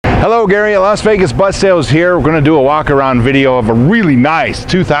Hello, Gary at Las Vegas Bus Sales here. We're going to do a walk around video of a really nice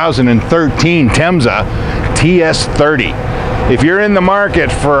 2013 Temsa TS30. If you're in the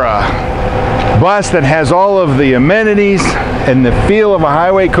market for a bus that has all of the amenities and the feel of a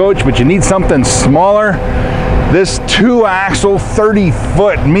highway coach, but you need something smaller, this 2-axle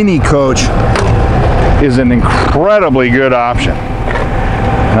 30-foot mini coach is an incredibly good option.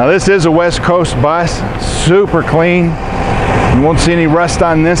 Now this is a West Coast bus, super clean. You won't see any rust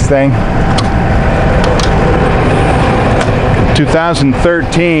on this thing.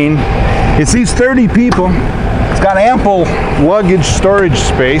 2013. It seats 30 people. It's got ample luggage storage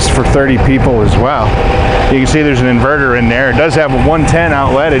space for 30 people as well. You can see there's an inverter in there. It does have a 110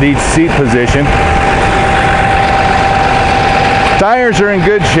 outlet at each seat position. Tires are in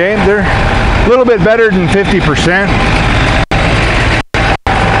good shape. They're a little bit better than 50%.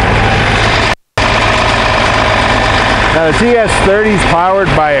 Now the TS30 is powered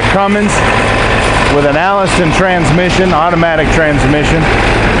by a Cummins with an Allison transmission, automatic transmission.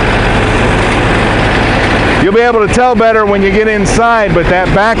 You'll be able to tell better when you get inside, but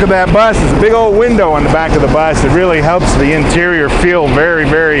that back of that bus is a big old window on the back of the bus. It really helps the interior feel very,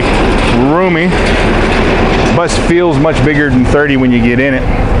 very roomy. The bus feels much bigger than 30 when you get in it.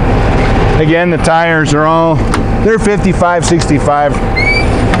 Again, the tires are all, they're 55,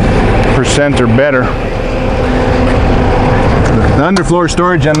 65% or better. The underfloor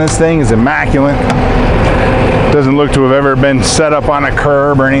storage on this thing is immaculate. Doesn't look to have ever been set up on a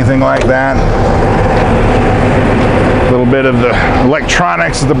curb or anything like that. A little bit of the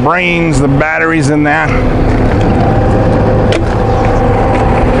electronics, the brains, the batteries in that.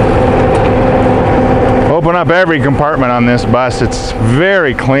 Open up every compartment on this bus. It's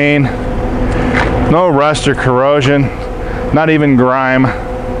very clean. No rust or corrosion, not even grime.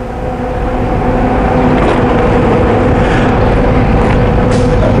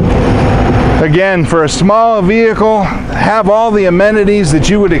 Again, for a small vehicle, have all the amenities that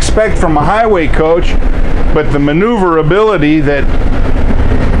you would expect from a highway coach, but the maneuverability that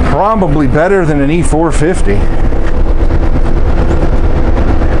probably better than an E450.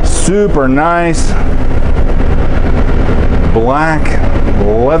 Super nice, black,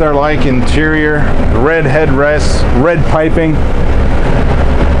 leather-like interior, red headrests, red piping.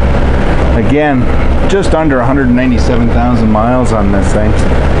 Again, just under 197,000 miles on this thing.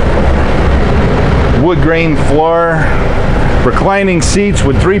 Wood grain floor, reclining seats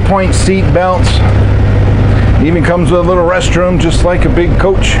with 3-point seat belts. It even comes with a little restroom just like a big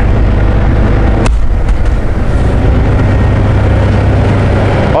coach.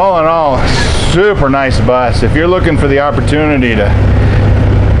 All in all, super nice bus. If you're looking for the opportunity to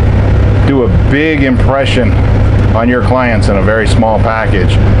do a big impression on your clients in a very small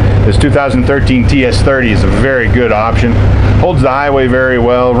package, this 2013 TS30 is a very good option. Holds the highway very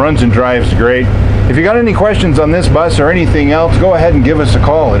well, runs and drives great. If you got any questions on this bus or anything else, go ahead and give us a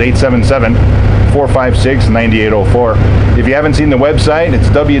call at 877-456-9804. If you haven't seen the website, it's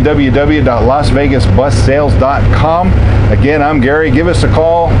www.lasvegasbussales.com. Again, I'm Gary. Give us a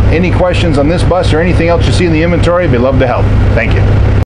call. Any questions on this bus or anything else you see in the inventory, we'd love to help. Thank you.